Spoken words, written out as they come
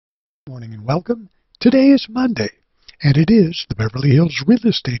morning and welcome. Today is Monday, and it is the Beverly Hills Real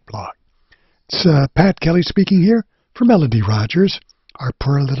Estate Blog. It's Pat Kelly speaking here for Melody Rogers, our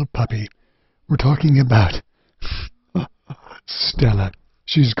poor little puppy. We're talking about Stella.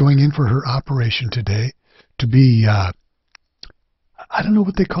 She's going in for her operation today to be, I don't know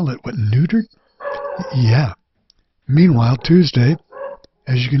what they call it, neutered? Yeah. Meanwhile, Tuesday,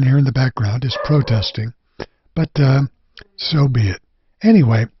 as you can hear in the background, is protesting, but so be it.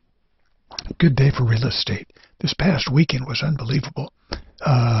 Anyway, good day for real estate. This past weekend was unbelievable.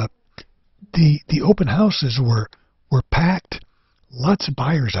 The open houses were packed. Lots of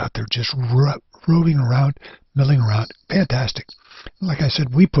buyers out there just roving around, milling around. Fantastic. Like I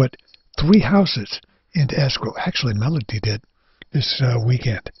said, we put 3 houses into escrow. Actually, Melody did this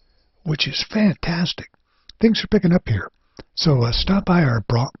weekend, which is fantastic. Things are picking up here. So stop by our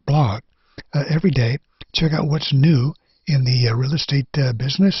blog every day. Check out what's new in the real estate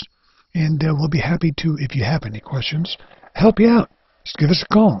business, and we'll be happy to, if you have any questions, help you out. Just give us a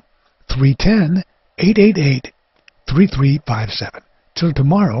call, 310-888-3357. Till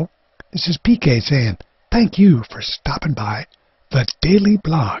tomorrow, this is PK saying thank you for stopping by the Daily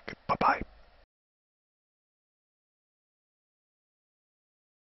Blog. Bye-bye.